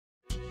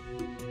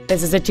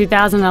This is a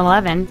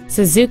 2011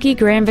 Suzuki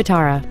Grand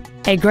Vitara,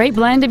 a great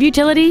blend of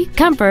utility,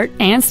 comfort,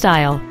 and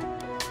style.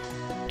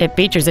 It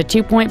features a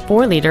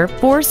 2.4-liter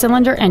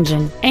four-cylinder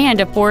engine and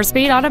a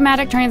 4-speed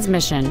automatic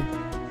transmission.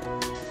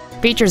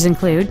 Features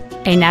include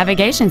a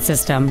navigation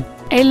system,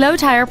 a low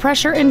tire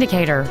pressure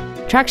indicator,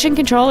 traction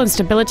control and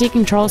stability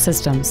control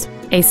systems,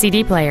 a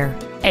CD player,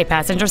 a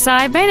passenger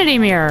side vanity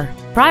mirror,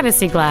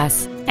 privacy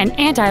glass, an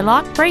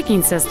anti-lock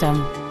braking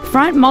system,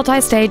 front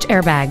multi-stage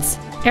airbags,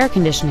 air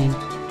conditioning,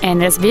 and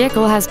this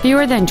vehicle has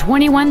fewer than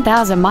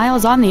 21,000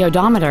 miles on the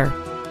odometer.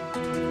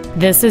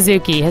 This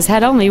Suzuki has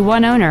had only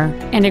one owner,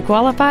 and it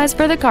qualifies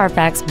for the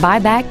Carfax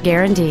buyback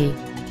guarantee.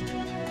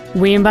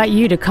 We invite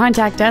you to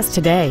contact us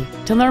today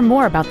to learn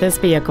more about this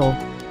vehicle.